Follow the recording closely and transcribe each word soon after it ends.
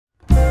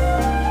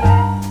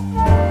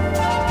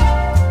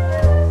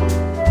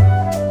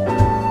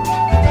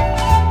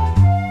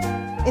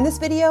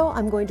video,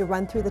 I'm going to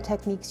run through the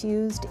techniques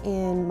used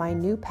in my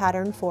new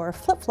pattern for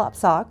flip-flop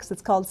socks.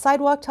 It's called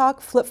Sidewalk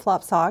Talk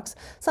Flip-Flop Socks,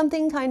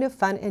 something kind of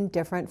fun and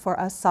different for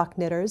us sock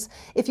knitters.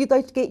 If you'd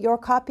like to get your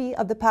copy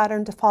of the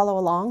pattern to follow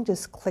along,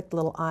 just click the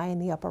little eye in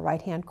the upper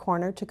right-hand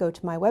corner to go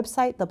to my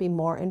website. There'll be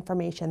more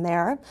information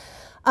there.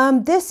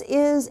 This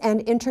is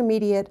an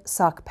intermediate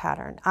sock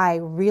pattern. I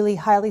really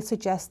highly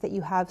suggest that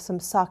you have some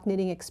sock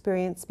knitting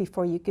experience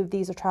before you give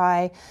these a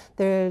try.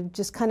 They're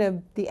just kind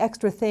of the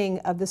extra thing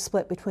of the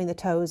split between the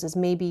toes is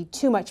maybe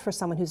too much for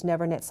someone who's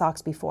never knit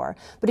socks before.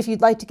 But if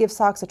you'd like to give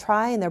socks a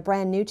try and they're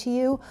brand new to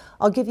you,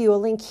 I'll give you a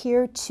link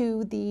here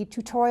to the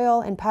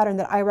tutorial and pattern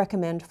that I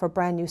recommend for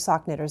brand new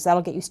sock knitters.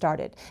 That'll get you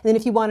started. And then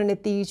if you want to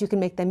knit these, you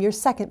can make them your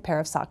second pair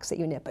of socks that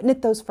you knit, but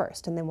knit those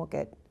first and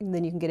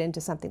then you can get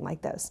into something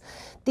like this.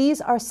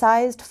 These are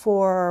sized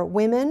for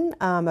women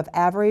of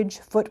average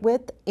foot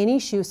width, any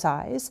shoe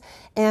size,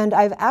 and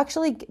I've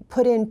actually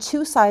put in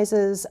two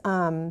sizes.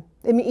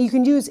 I mean, you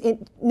can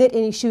knit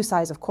any shoe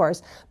size, of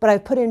course, but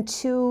I've put in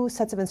two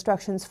sets of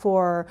instructions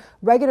for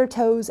regular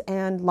toes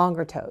and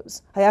longer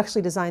toes. I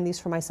actually designed these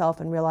for myself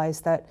and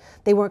realized that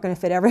they weren't going to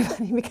fit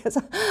everybody because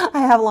I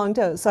have long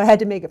toes, so I had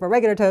to make it for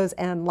regular toes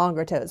and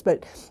longer toes.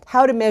 But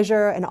how to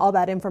measure and all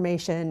that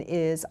information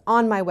is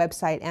on my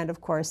website and,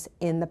 of course,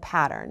 in the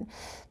pattern.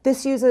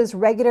 This uses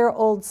regular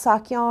old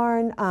sock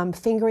yarn,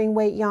 fingering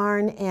weight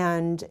yarn,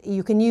 and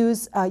you can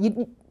use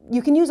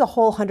you can use a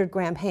whole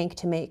 100-gram hank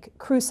to make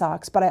crew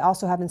socks, but I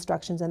also have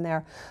instructions in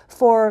there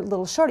for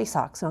little shorty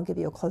socks, and I'll give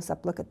you a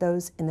close-up look at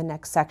those in the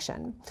next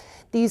section.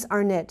 These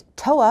are knit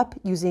toe-up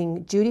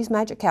using Judy's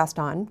Magic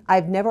Cast-On.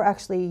 I've never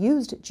actually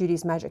used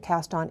Judy's Magic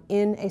Cast-On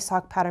in a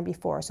sock pattern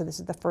before, so this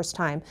is the first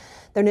time.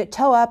 They're knit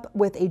toe-up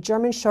with a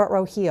German short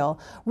row heel.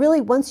 Really,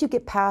 once you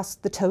get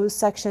past the toes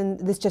section,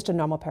 this is just a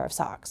normal pair of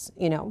socks,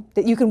 you know.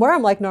 That you can wear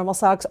them like normal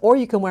socks, or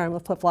you can wear them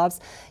with flip-flops.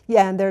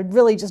 Yeah, and they're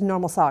really just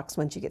normal socks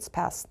once you get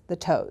past the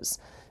toes.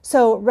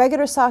 So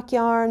regular sock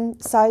yarn,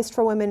 sized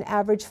for women,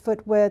 average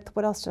foot width.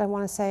 What else did I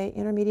want to say?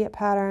 Intermediate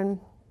pattern.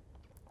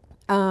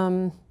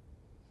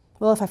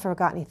 Well, if I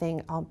forgot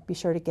anything, I'll be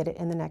sure to get it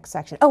in the next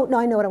section. Oh, no,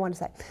 I know what I want to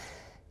say.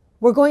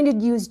 We're going to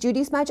use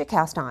Judy's Magic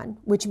Cast-On,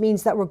 which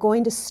means that we're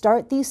going to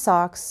start these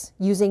socks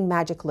using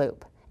Magic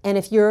Loop. And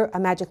if you're a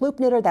Magic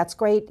Loop knitter, that's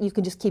great. You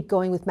can just keep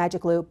going with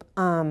Magic Loop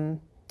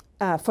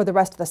for the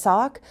rest of the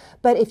sock.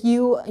 But if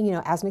you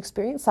know, as an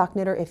experienced sock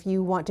knitter, if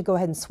you want to go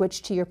ahead and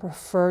switch to your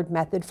preferred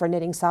method for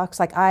knitting socks,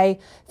 like I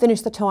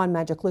finished the toe on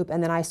Magic Loop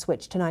and then I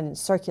switched to 9-inch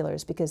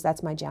circulars because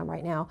that's my jam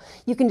right now.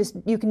 You can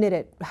knit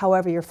it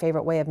however your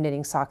favorite way of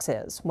knitting socks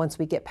is once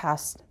we get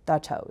past the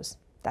toes.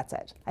 That's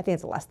it. I think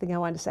it's the last thing I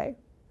wanted to say.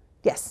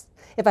 Yes,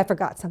 if I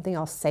forgot something,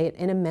 I'll say it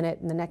in a minute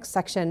in the next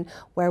section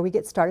where we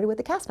get started with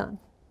the cast-on.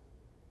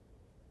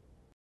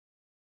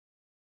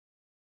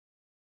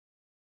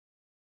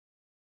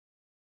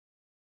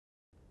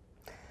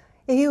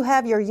 If you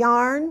have your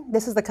yarn,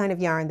 this is the kind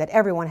of yarn that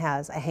everyone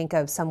has a hank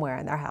of somewhere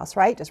in their house,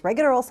 right? Just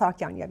regular old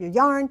sock yarn. You have your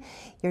yarn,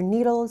 your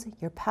needles,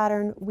 your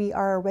pattern. We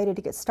are ready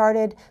to get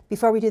started.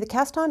 Before we do the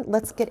cast on,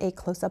 let's get a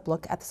close-up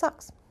look at the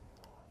socks.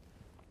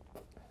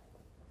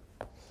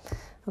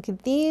 Okay,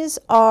 these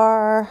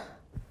are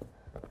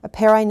a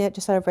pair I knit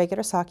just out of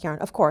regular sock yarn.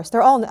 Of course,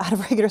 they're all out of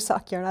regular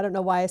sock yarn. I don't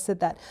know why I said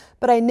that.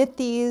 But I knit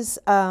these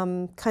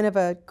kind of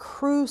a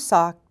crew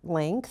sock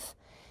length.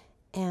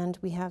 And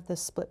we have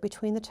this split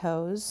between the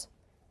toes.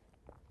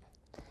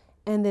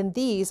 And then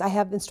these, I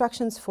have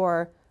instructions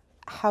for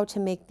how to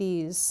make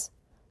these,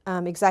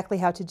 exactly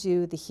how to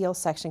do the heel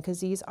section, because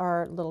these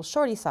are little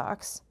shorty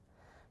socks,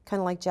 kind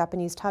of like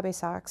Japanese tabe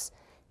socks.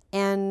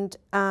 And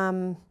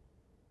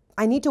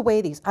I need to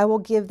weigh these. I will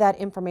give that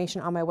information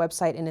on my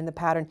website and in the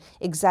pattern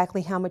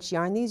exactly how much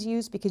yarn these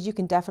use, because you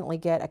can definitely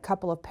get a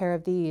couple of pair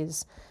of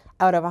these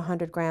out of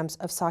 100 grams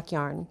of sock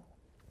yarn.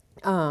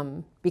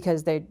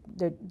 Because they're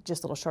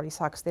just little shorty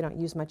socks. They don't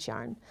use much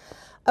yarn.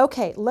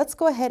 Okay, let's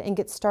go ahead and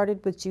get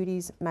started with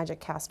Judy's Magic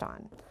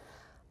Cast-On.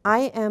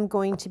 I am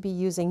going to be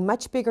using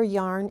much bigger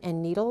yarn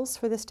and needles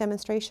for this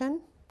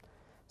demonstration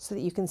so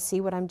that you can see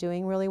what I'm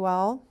doing really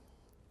well.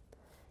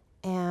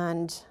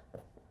 And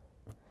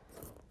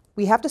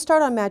we have to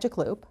start on Magic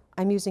Loop.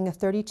 I'm using a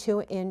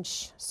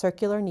 32-inch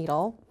circular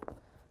needle.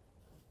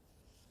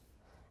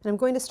 And I'm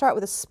going to start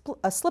with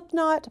a slip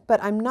knot,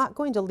 but I'm not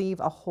going to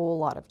leave a whole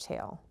lot of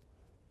tail.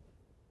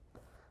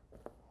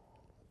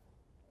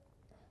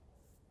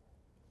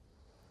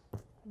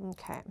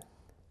 Okay,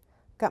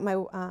 got my,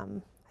 I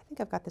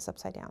think I've got this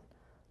upside down.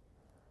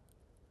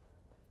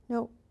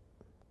 No,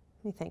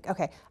 let me think.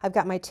 Okay, I've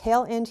got my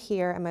tail end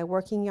here and my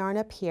working yarn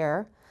up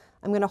here.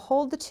 I'm going to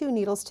hold the two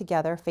needles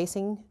together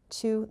facing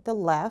to the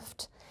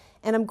left,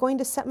 and I'm going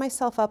to set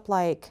myself up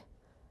like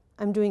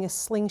I'm doing a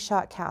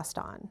slingshot cast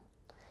on.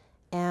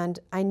 And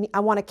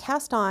I want to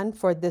cast on,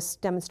 for this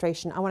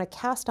demonstration, I want to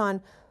cast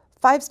on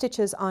 5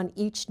 stitches on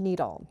each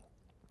needle.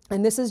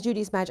 And this is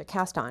Judy's Magic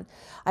Cast-On.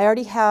 I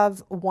already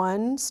have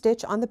 1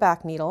 stitch on the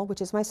back needle, which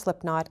is my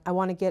slip knot. I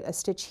want to get a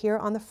stitch here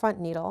on the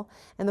front needle.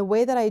 And the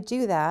way that I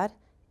do that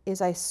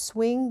is I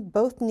swing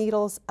both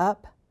needles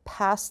up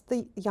pass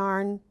the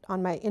yarn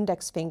on my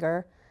index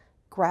finger,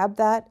 grab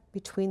that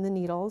between the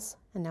needles,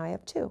 and now I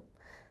have two.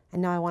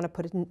 And now I want to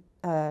put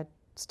a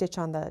stitch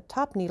on the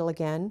top needle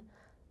again.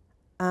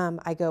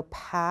 I go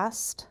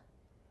past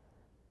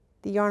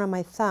the yarn on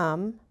my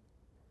thumb,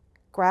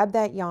 grab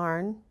that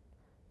yarn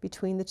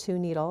between the two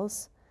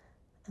needles,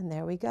 and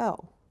there we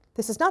go.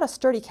 This is not a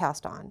sturdy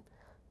cast on,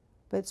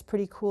 but it's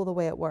pretty cool the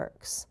way it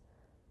works.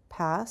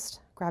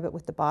 Past, grab it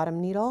with the bottom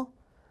needle,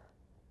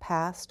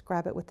 past,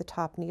 grab it with the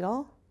top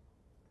needle.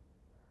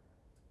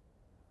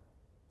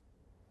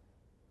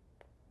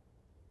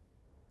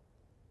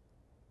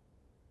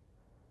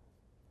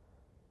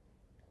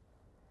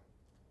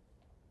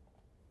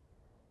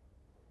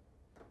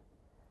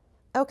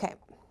 Okay,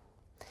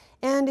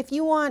 and if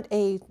you want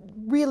a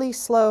really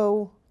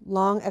slow,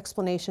 long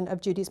explanation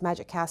of Judy's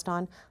Magic Cast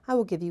On, I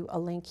will give you a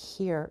link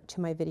here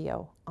to my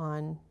video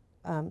on,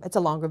 it's a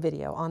longer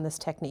video on this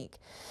technique.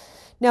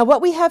 Now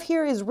what we have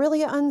here is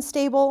really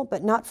unstable,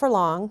 but not for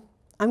long.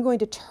 I'm going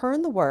to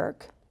turn the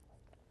work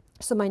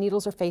so my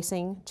needles are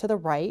facing to the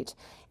right,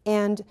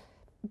 and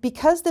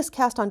because this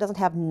cast on doesn't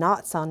have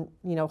knots on,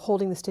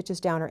 holding the stitches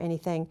down or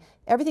anything,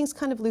 everything's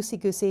kind of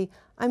loosey-goosey.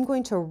 I'm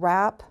going to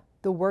wrap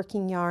the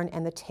working yarn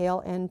and the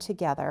tail end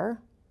together.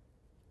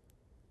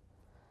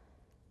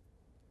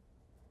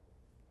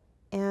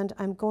 And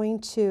I'm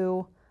going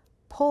to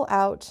pull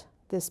out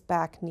this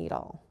back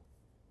needle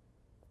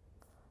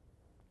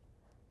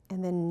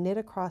and then knit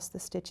across the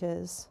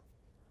stitches.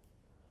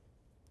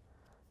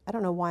 I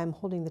don't know why I'm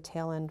holding the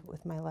tail end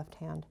with my left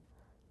hand.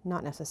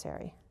 Not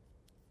necessary.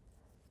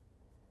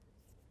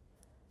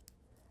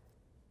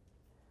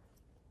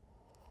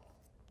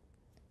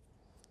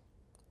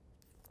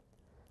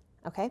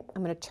 Okay,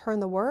 I'm going to turn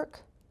the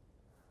work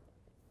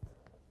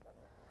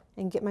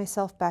and get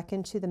myself back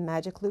into the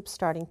magic loop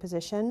starting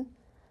position,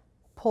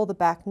 pull the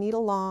back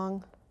needle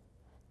long,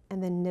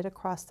 and then knit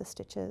across the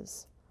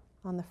stitches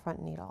on the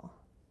front needle.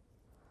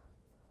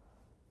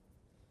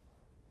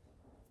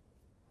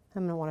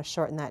 I'm going to want to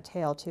shorten that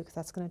tail too, because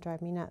that's going to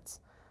drive me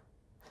nuts.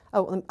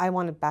 Oh, I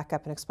want to back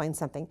up and explain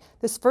something.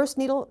 This first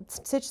needle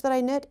stitch that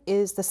I knit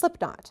is the slip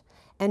knot.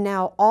 And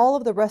now all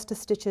of the rest of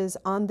the stitches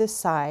on this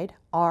side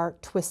are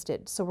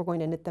twisted. So we're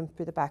going to knit them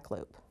through the back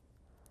loop.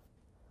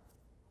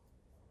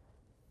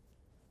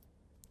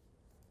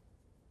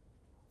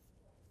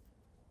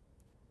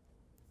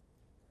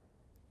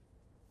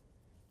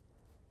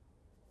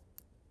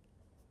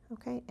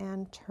 Okay,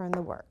 and turn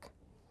the work.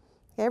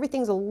 Okay,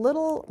 everything's a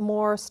little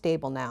more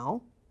stable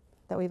now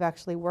that we've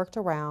actually worked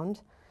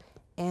around.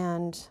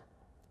 And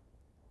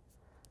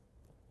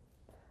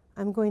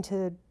I'm going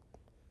to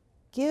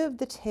give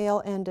the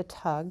tail end a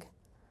tug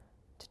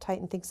to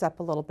tighten things up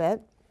a little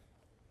bit.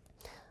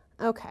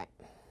 Okay.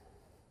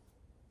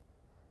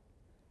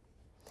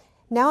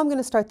 Now I'm going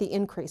to start the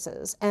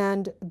increases,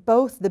 and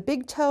both the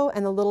big toe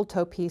and the little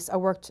toe piece are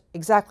worked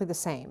exactly the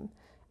same,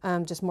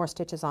 just more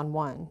stitches on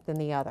one than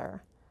the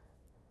other.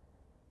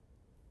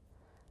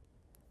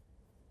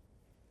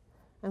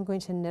 I'm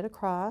going to knit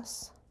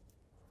across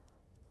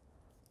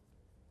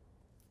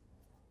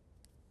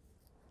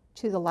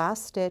to the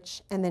last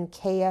stitch and then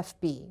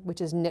KFB, which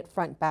is knit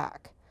front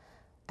back.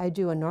 I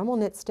do a normal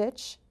knit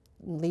stitch,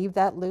 leave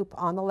that loop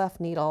on the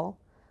left needle,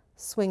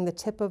 swing the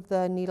tip of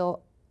the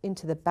needle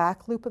into the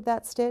back loop of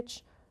that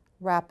stitch,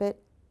 wrap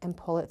it and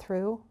pull it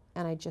through,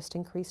 and I just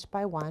increased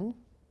by one.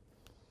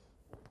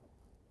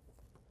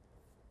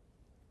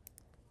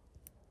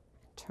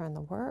 Turn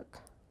the work.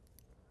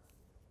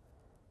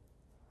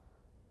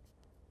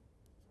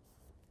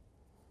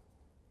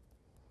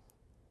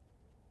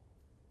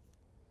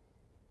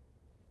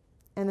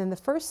 And then the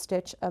first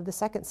stitch of the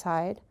second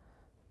side,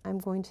 I'm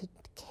going to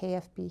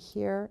KFB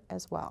here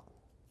as well.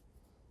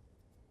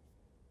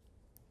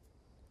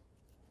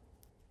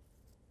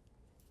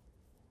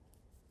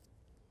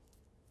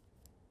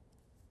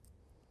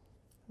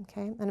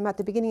 Okay, and I'm at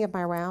the beginning of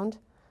my round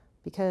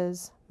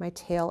because my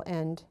tail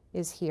end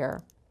is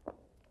here.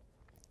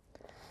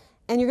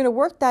 And you're going to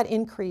work that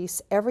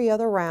increase every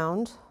other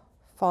round,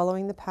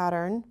 following the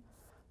pattern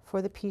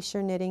for the piece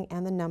you're knitting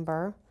and the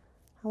number.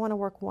 I want to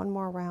work one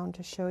more round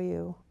to show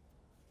you.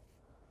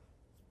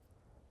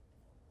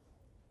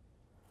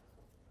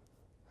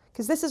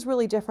 Because this is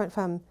really different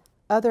from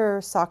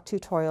other sock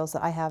tutorials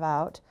that I have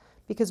out,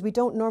 because we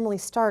don't normally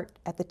start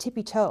at the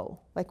tippy toe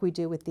like we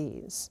do with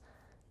these.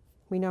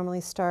 We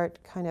normally start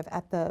kind of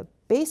at the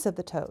base of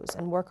the toes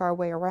and work our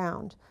way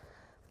around.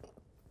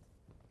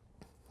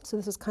 So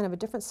this is kind of a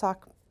different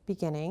sock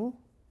beginning.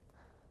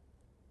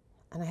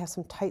 And I have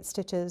some tight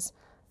stitches.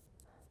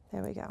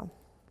 There we go.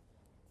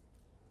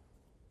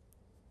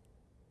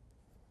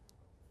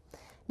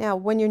 Now,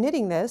 when you're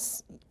knitting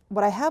this,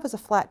 what I have is a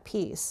flat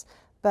piece,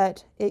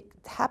 but it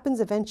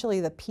happens eventually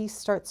the piece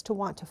starts to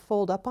want to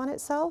fold up on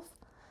itself.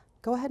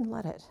 Go ahead and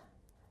let it,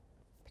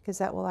 because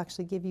that will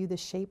actually give you the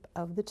shape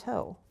of the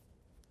toe.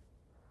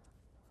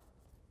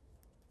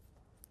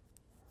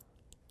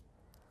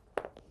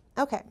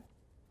 Okay,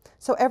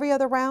 so every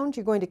other round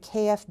you're going to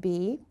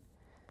KFB,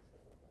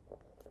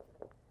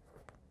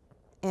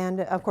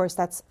 And of course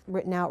that's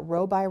written out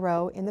row by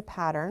row in the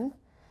pattern.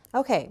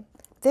 Okay,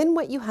 then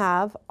what you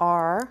have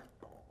are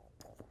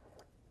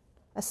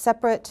a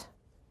separate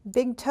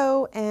big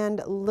toe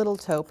and little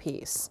toe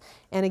piece.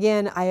 And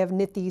again, I have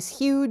knit these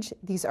huge,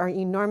 these are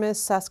enormous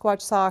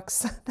Sasquatch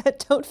socks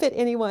that don't fit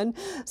anyone,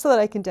 so that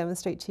I can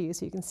demonstrate to you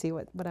so you can see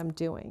what I'm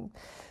doing.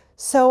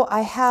 So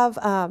I have,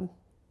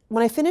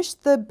 when I finish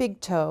the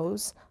big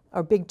toes,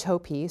 or big toe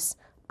piece,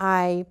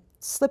 I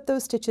slip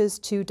those stitches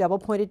to double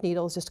pointed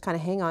needles, just to kind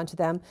of hang on to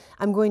them.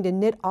 I'm going to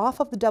knit off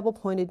of the double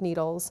pointed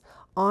needles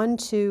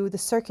onto the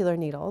circular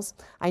needles.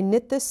 I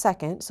knit this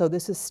second, so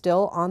this is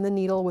still on the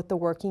needle with the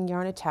working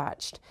yarn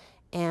attached,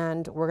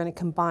 and we're going to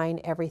combine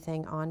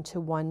everything onto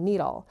one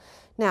needle.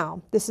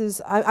 Now, this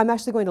is, I'm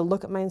actually going to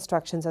look at my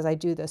instructions as I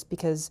do this,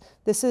 because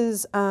this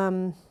is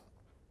the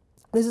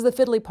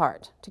fiddly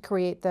part to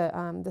create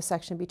the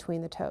section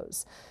between the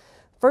toes.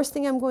 First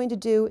thing I'm going to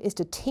do is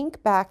to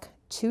tink back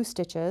 2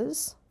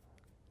 stitches,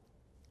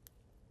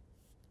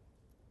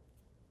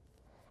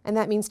 and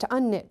that means to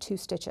unknit 2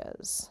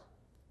 stitches.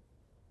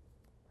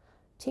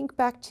 Tink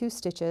back 2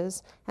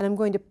 stitches, and I'm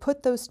going to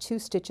put those 2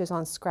 stitches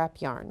on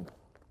scrap yarn.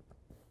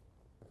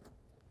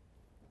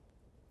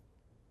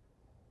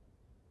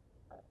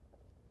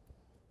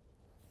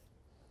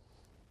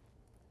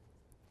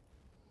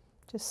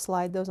 Just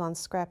slide those on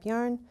scrap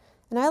yarn,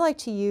 and I like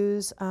to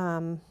use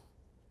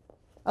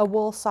a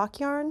wool sock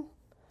yarn,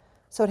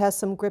 so it has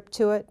some grip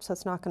to it, so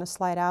it's not going to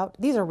slide out.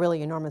 These are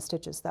really enormous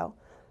stitches though.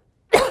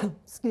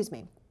 Excuse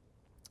me.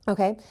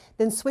 Okay,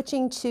 then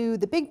switching to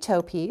the big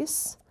toe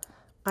piece,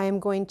 I am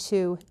going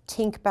to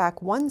tink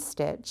back 1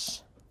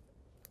 stitch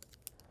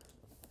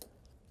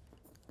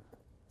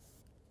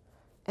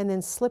and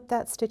then slip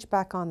that stitch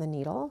back on the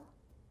needle.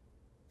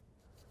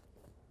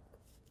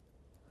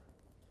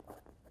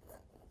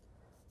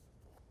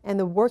 And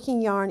the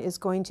working yarn is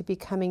going to be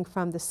coming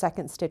from the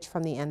second stitch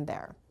from the end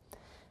there.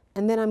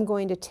 And then I'm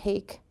going to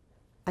take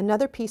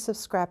another piece of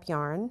scrap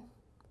yarn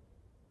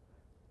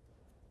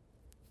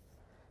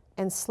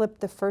and slip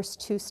the first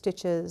 2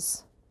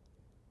 stitches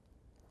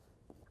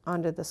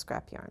onto the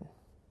scrap yarn.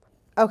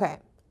 Okay,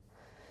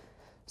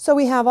 so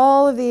we have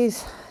all of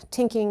these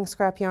tinking,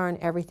 scrap yarn,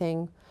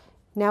 everything.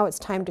 Now it's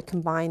time to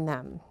combine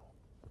them.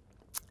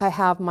 I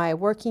have my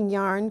working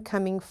yarn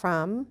coming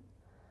from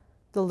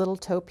the little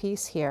toe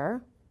piece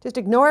here. Just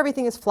ignore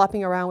everything that's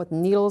flopping around with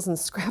needles and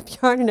scrap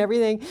yarn and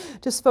everything.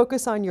 Just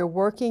focus on your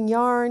working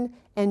yarn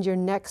and your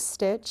next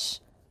stitch,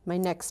 my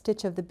next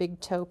stitch of the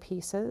big toe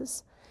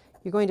pieces.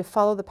 You're going to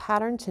follow the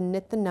pattern to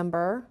knit the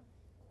number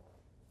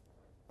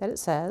that it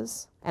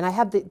says. And I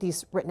have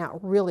these written out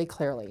really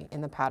clearly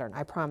in the pattern,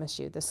 I promise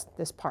you, this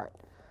part.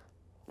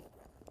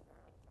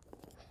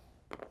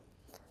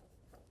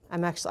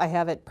 I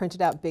have it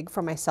printed out big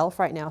for myself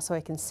right now so I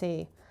can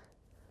see.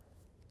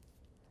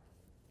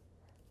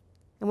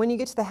 And when you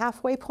get to the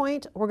halfway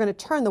point, we're going to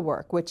turn the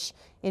work, which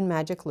in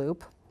Magic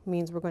Loop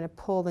means we're going to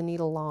pull the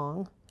needle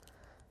long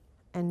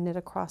and knit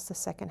across the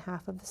second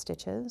half of the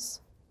stitches.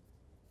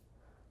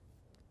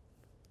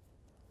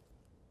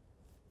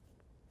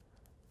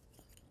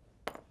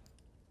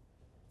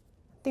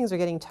 Things are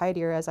getting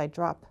tidier as I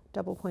drop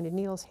double pointed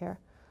needles here.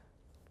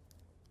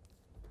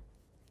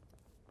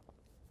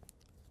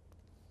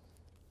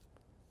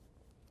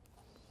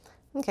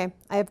 Okay,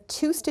 I have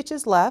 2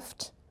 stitches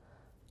left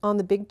on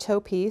the big toe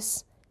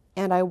piece,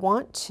 and I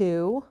want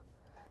to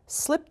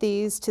slip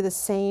these to the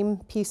same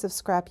piece of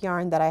scrap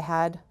yarn that I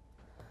had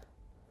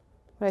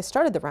when I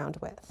started the round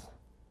with.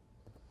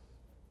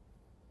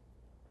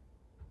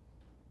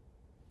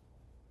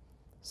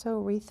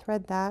 So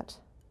rethread that,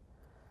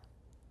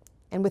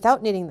 and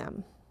without knitting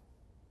them,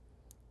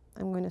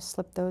 I'm going to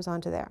slip those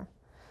onto there.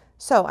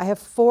 So I have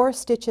 4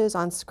 stitches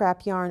on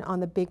scrap yarn on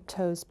the big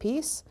toes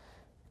piece,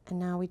 and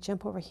now we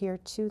jump over here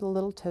to the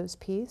little toes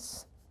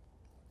piece.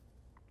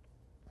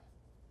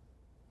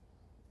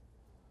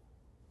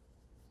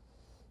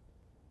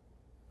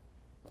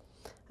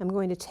 I'm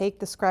going to take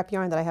the scrap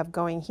yarn that I have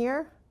going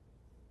here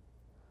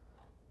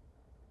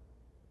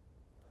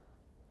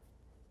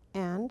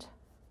and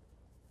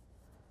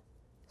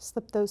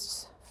slip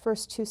those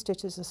first 2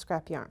 stitches of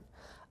scrap yarn.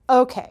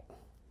 Okay,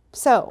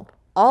 so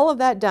all of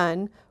that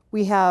done,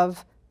 we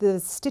have the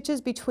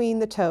stitches between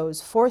the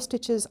toes, 4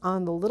 stitches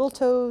on the little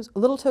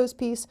toes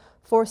piece,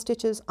 4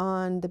 stitches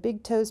on the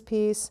big toes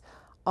piece,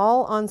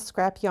 all on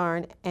scrap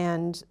yarn,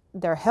 and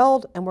they're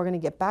held, and we're going to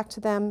get back to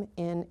them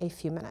in a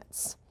few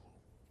minutes.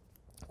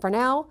 For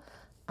now,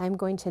 I'm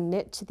going to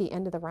knit to the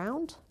end of the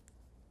round.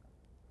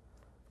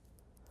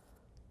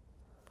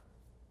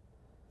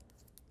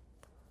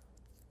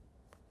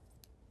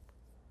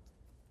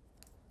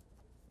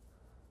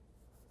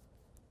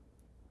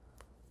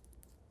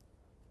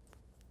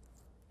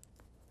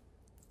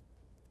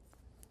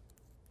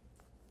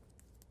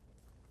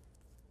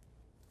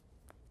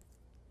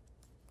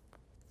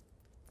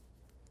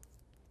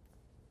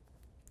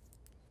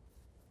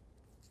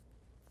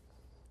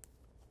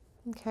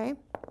 Okay,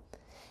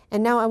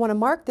 And now I want to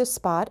mark this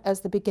spot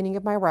as the beginning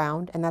of my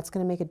round, and that's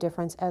going to make a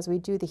difference as we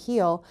do the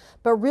heel.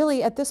 But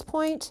really at this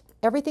point,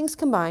 everything's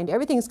combined.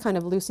 Everything's kind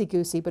of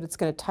loosey-goosey, but it's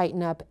going to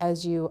tighten up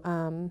as you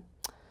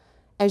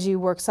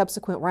work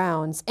subsequent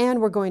rounds.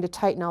 And we're going to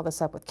tighten all this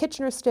up with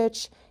Kitchener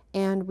stitch,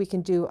 and we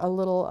can do a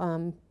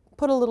little,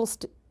 put a little,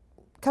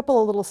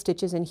 couple of little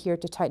stitches in here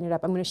to tighten it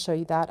up. I'm going to show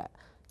you that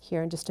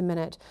here in just a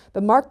minute.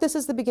 But mark this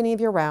as the beginning of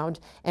your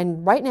round,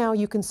 and right now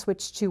you can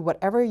switch to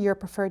whatever your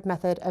preferred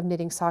method of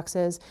knitting socks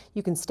is.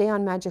 You can stay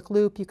on magic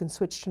loop, you can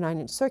switch to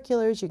 9-inch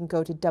circulars, you can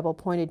go to double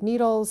pointed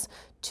needles,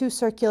 2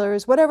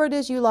 circulars, whatever it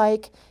is you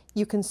like,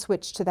 you can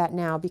switch to that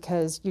now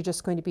because you're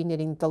just going to be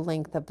knitting the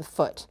length of the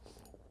foot.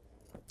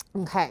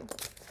 Okay,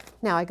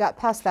 now I got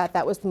past that.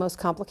 That was the most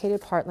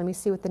complicated part. Let me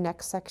see what the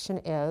next section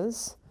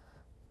is.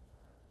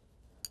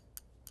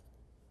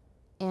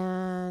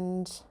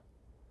 And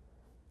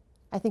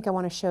I think I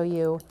want to show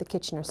you the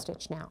Kitchener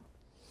stitch now.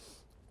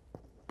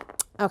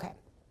 Okay,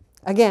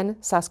 again,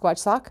 Sasquatch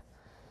sock.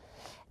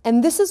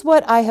 And this is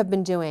what I have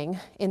been doing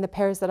in the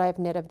pairs that I've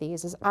knit of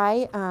these, is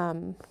I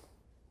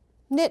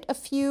knit a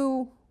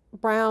few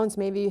browns,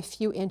 maybe a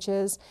few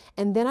inches,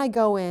 and then I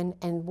go in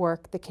and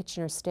work the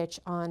Kitchener stitch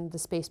on the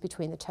space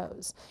between the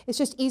toes. It's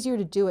just easier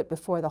to do it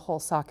before the whole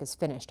sock is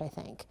finished, I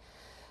think.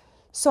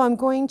 So I'm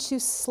going to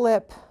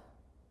slip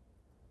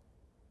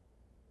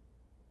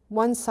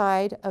one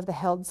side of the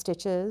held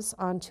stitches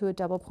onto a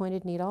double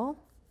pointed needle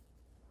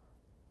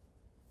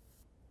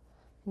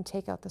and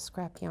take out the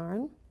scrap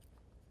yarn,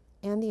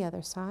 and the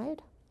other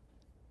side.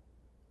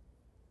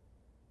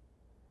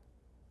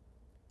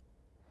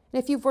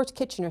 And if you've worked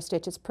Kitchener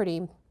stitch, it's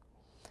pretty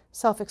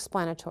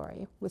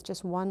self-explanatory with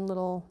just one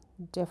little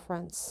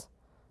difference.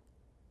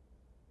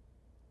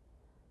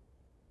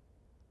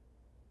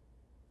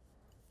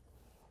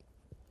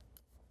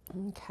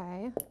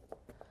 Okay.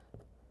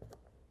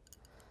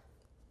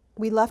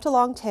 We left a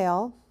long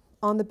tail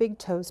on the big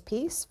toes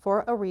piece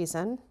for a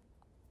reason.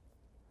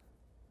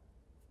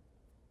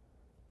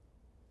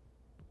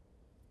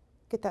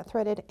 Get that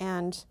threaded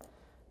and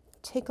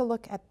take a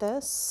look at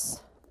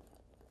this.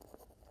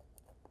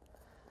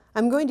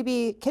 I'm going to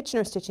be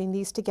Kitchener stitching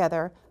these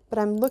together, but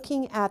I'm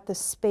looking at the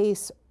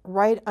space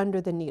right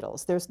under the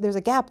needles. There's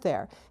a gap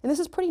there. And this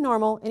is pretty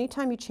normal.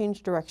 Anytime you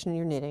change direction in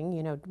your knitting,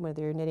 you know,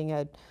 whether you're knitting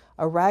a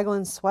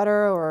raglan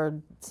sweater or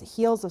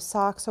heels of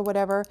socks or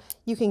whatever,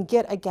 you can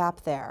get a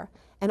gap there.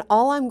 And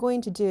all I'm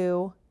going to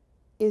do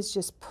is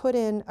just put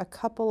in a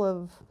couple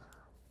of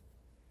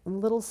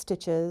little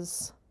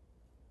stitches,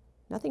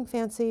 nothing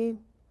fancy,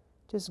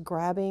 just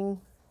grabbing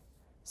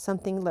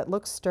something that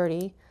looks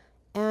sturdy.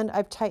 And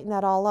I've tightened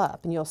that all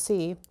up, and you'll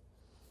see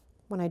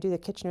when I do the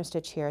Kitchener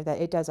stitch here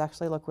that it does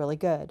actually look really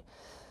good.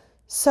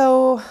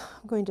 So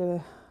I'm going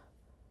to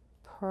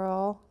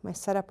purl my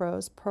setup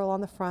rows, purl on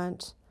the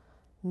front,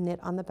 knit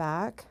on the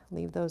back,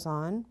 leave those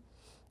on.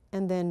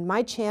 And then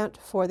my chant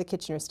for the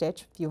Kitchener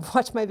stitch, if you've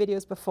watched my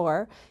videos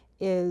before,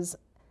 is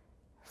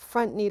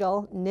front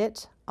needle,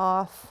 knit,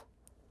 off,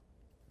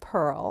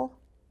 purl,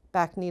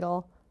 back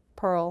needle,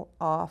 purl,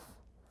 off,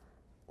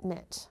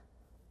 knit.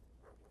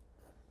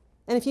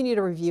 And if you need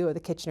a review of the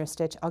Kitchener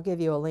stitch, I'll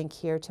give you a link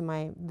here to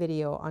my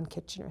video on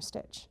Kitchener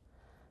stitch.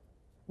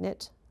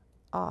 Knit,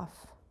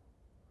 off,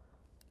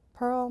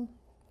 purl,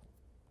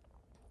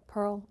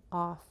 purl,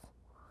 off,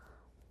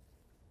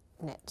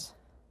 knit,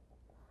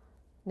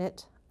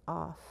 knit,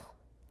 off,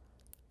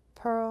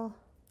 purl,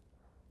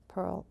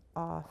 purl,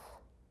 off,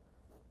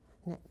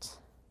 knit,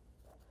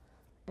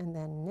 and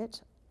then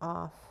knit,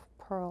 off,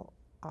 purl,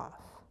 off.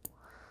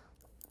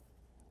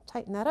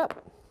 Tighten that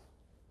up.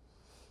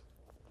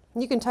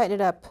 You can tighten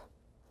it up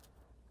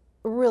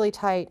really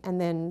tight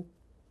and then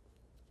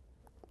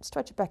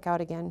stretch it back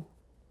out again,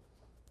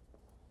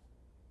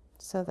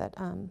 so that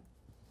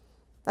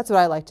that's what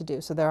I like to do,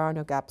 so there are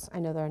no gaps. I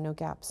know there are no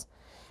gaps.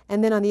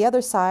 And then on the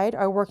other side,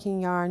 our working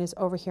yarn is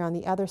over here on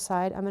the other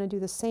side. I'm going to do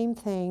the same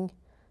thing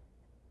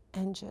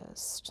and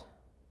just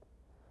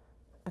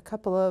a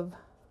couple of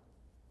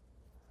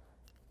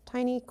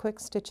tiny quick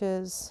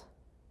stitches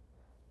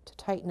to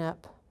tighten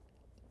up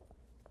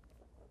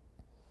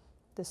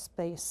this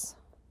space.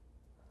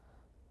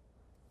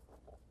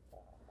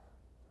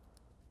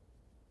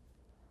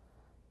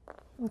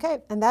 Okay,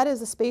 and that is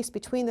the space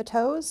between the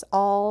toes,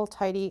 all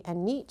tidy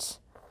and neat.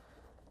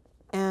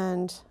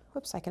 And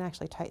whoops, I can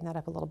actually tighten that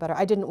up a little better.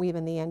 I didn't weave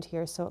in the end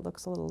here, so it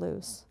looks a little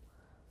loose.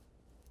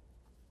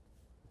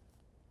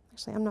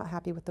 Actually, I'm not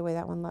happy with the way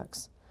that one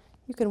looks.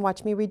 You can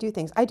watch me redo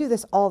things. I do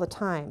this all the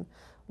time,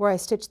 where I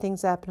stitch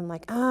things up and I'm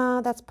like,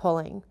 ah, that's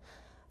pulling,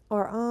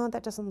 or ah,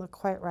 that doesn't look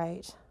quite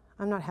right.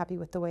 I'm not happy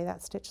with the way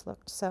that stitch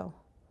looked, so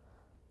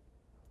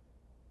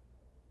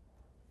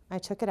I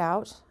took it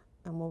out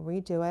and we'll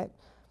redo it.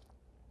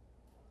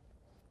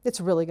 It's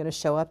really going to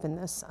show up in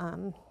this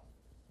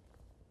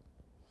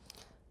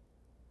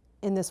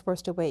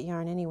worsted weight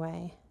yarn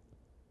anyway.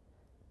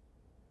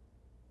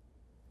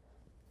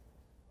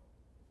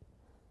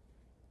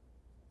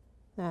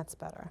 That's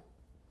better.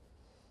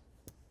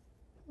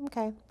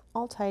 Okay,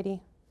 all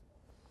tidy.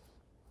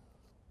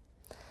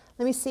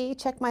 Let me see,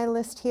 check my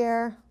list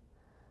here.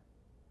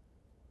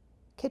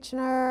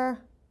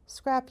 Kitchener,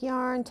 scrap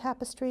yarn,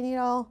 tapestry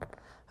needle.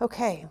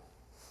 Okay,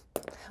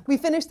 we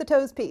finished the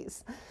toes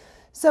piece.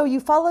 So you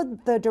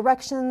followed the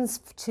directions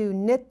to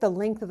knit the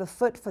length of the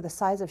foot for the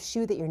size of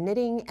shoe that you're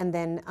knitting, and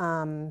then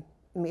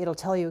it'll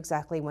tell you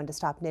exactly when to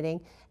stop knitting.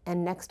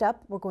 And next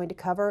up, we're going to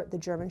cover the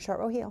German short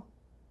row heel.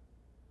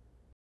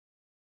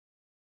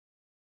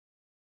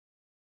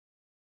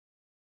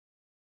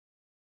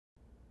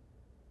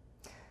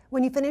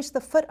 When you finish the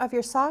foot of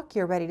your sock,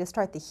 you're ready to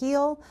start the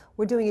heel.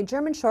 We're doing a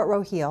German short row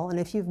heel, and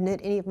if you've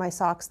knit any of my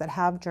socks that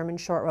have German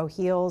short row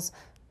heels,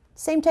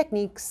 same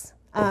techniques.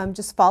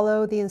 Just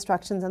follow the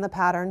instructions and the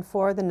pattern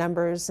for the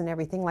numbers and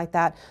everything like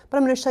that. But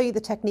I'm going to show you the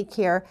technique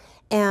here,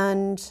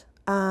 and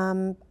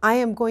I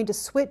am going to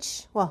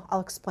switch. Well,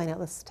 I'll explain it.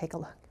 Let's take a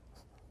look.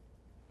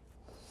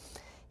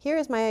 Here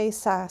is my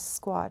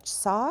Sasquatch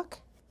sock,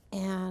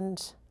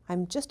 and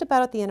I'm just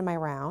about at the end of my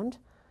round.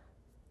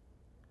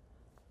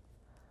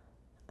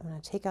 I'm going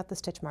to take out the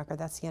stitch marker.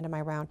 That's the end of my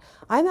round.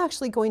 I'm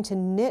actually going to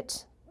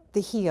knit the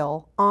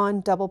heel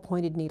on double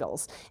pointed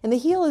needles. And the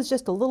heel is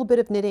just a little bit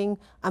of knitting.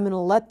 I'm going to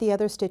let the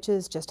other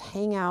stitches just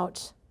hang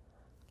out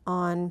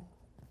on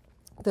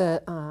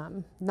the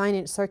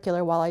 9-inch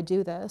circular while I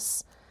do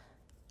this.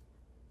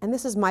 And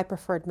this is my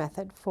preferred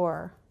method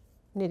for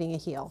knitting a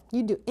heel.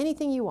 You do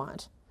anything you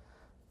want.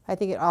 I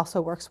think it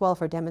also works well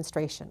for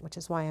demonstration, which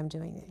is why I'm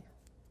doing it.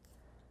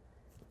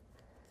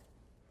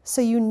 So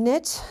you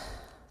knit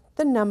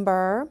the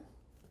number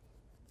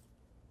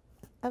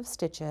of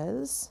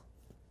stitches,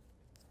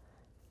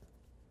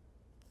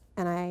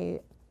 and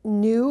I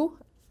knew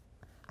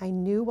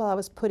while I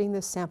was putting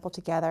this sample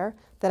together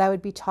that I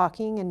would be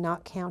talking and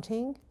not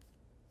counting,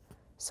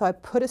 so I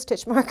put a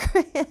stitch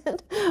marker in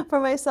for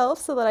myself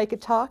so that I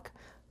could talk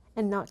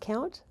and not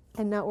count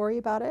and not worry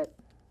about it.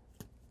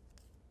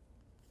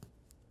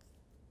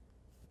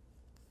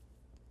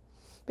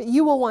 But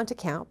you will want to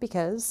count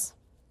because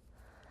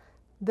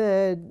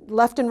the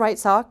left and right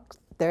sock,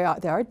 they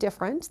are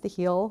different. The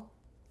heel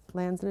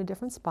lands in a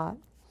different spot.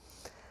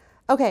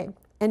 Okay,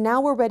 and now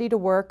we're ready to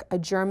work a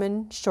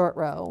German short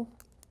row.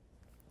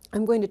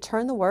 I'm going to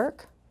turn the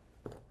work,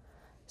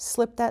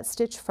 slip that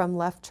stitch from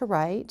left to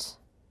right,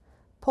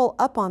 pull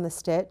up on the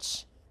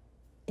stitch,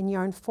 and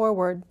yarn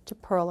forward to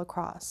purl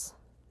across.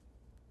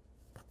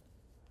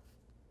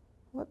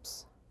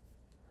 Whoops.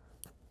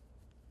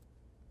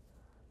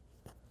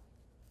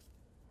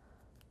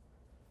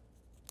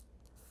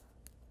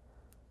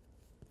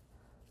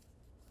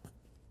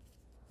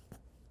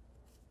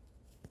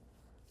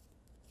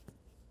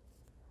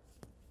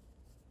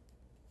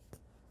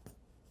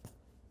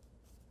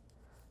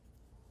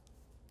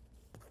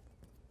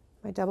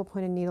 My double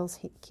pointed needles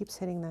keeps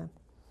hitting the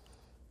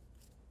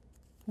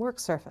work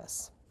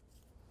surface.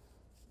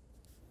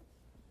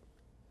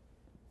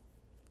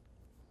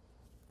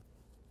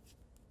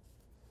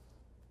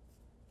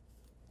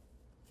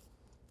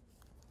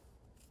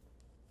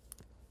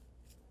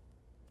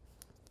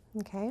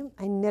 Okay,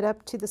 I knit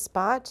up to the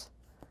spot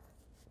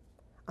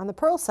on the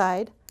purl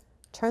side,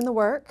 turn the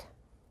work,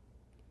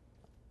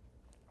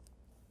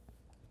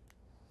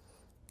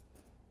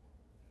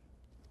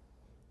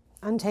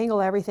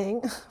 untangle everything,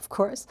 of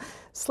course,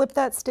 slip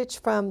that stitch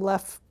from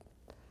left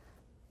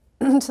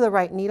to the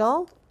right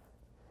needle.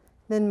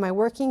 Then my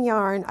working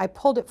yarn, I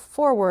pulled it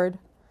forward.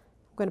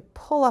 I'm going to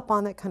pull up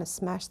on that, kind of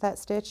smash that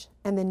stitch,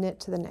 and then knit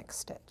to the next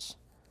stitch.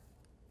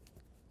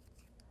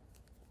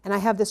 And I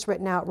have this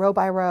written out row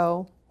by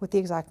row with the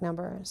exact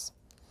numbers.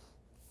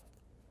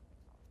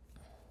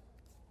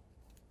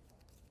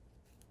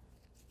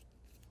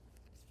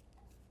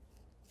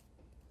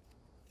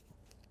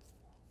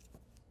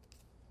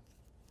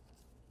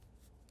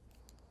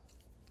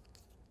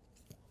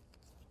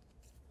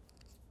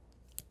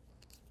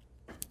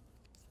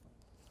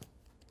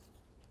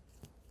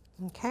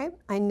 Okay,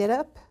 I knit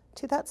up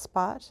to that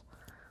spot.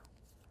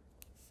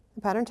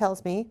 The pattern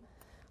tells me.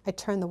 I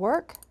turn the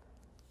work,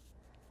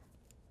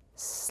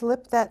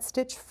 slip that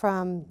stitch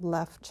from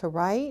left to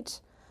right,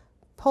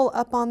 pull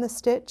up on the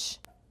stitch,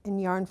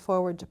 and yarn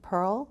forward to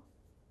purl.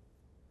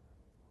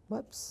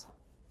 Whoops.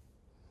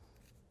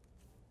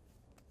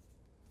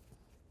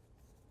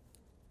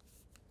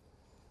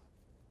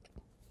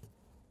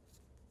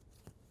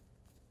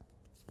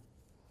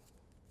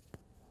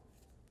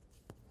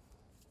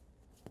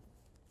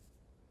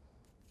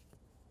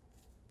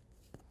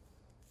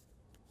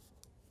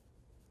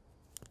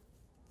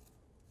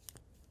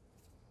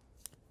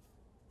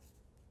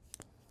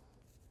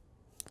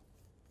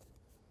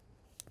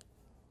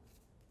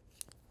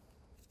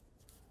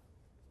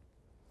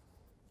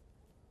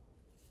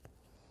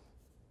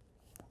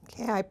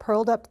 Okay, I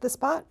purled up to the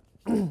spot,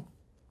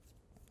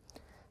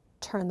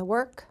 turn the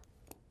work,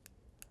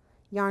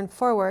 yarn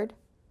forward,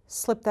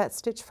 slip that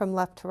stitch from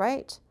left to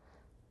right,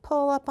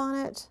 pull up on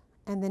it,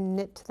 and then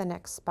knit to the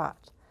next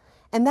spot.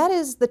 And that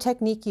is the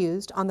technique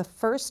used on the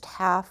first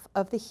half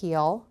of the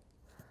heel.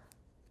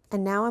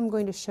 And now I'm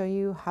going to show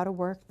you how to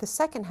work the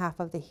second half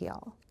of the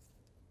heel.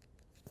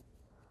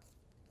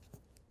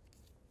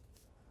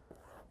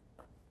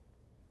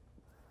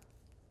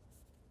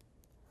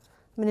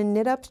 I'm going to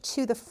knit up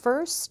to the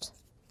first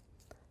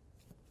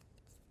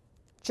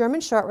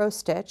German short row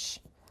stitch.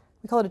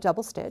 We call it a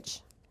double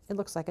stitch. It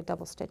looks like a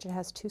double stitch. It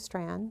has 2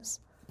 strands.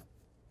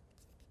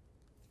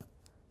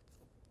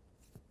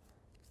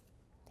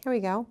 Here we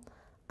go.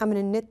 I'm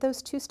going to knit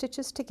those 2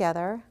 stitches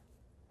together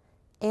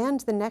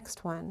and the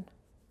next one,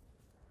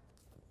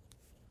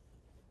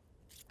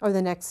 or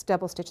the next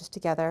double stitches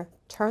together,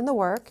 turn the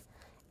work,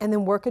 and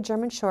then work a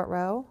German short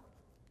row,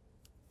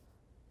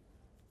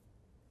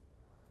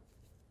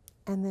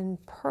 and then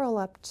purl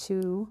up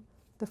to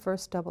the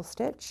first double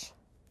stitch.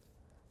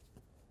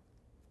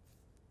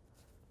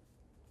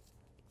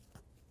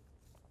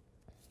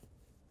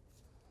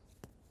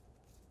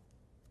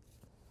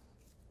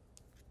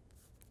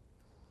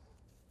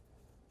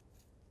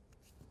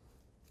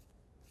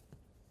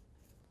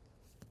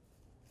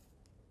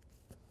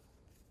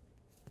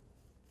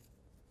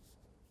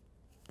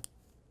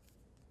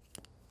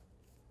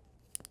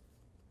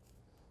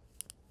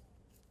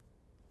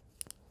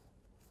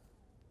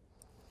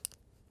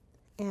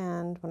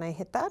 And when I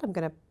hit that, I'm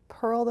going to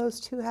purl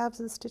those 2 halves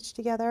of the stitch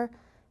together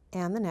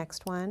and the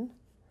next one,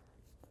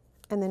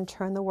 and then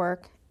turn the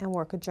work and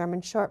work a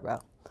German short row.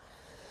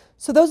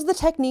 So those are the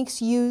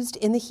techniques used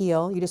in the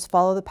heel. You just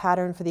follow the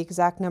pattern for the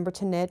exact number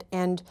to knit,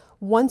 and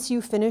once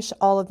you finish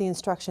all of the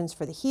instructions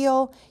for the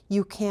heel,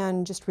 you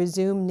can just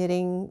resume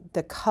knitting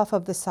the cuff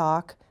of the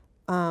sock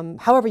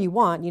however you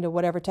want,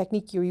 whatever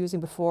technique you were using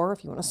before,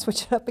 if you want to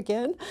switch it up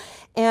again.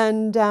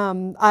 And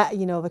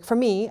like for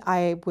me,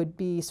 I would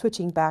be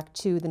switching back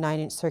to the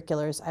 9-inch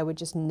circulars. I would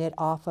just knit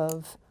off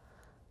of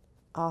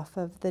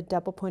the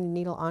double pointed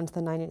needle onto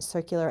the 9-inch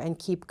circular and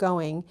keep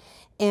going.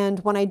 And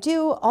when I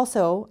do,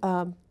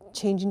 also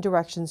changing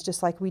directions,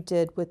 just like we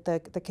did with the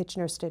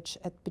Kitchener stitch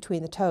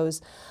between the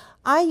toes,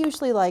 I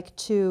usually like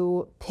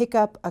to pick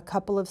up a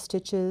couple of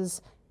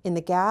stitches in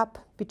the gap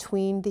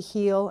between the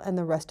heel and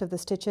the rest of the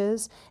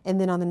stitches, and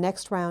then on the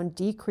next round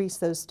decrease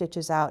those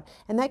stitches out,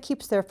 and that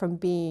keeps there from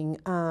being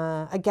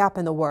a gap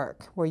in the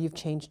work where you've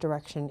changed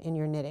direction in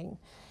your knitting.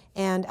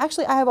 And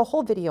actually I have a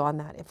whole video on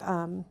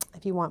that.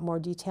 If you want more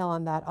detail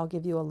on that, I'll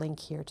give you a link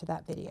here to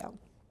that video.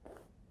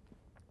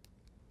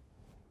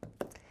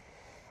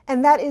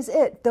 And that is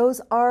it. Those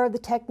are the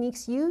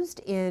techniques used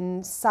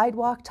in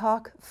Sidewalk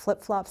Talk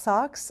flip-flop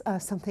socks.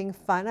 Something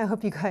fun. I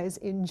hope you guys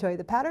enjoy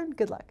the pattern.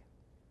 Good luck.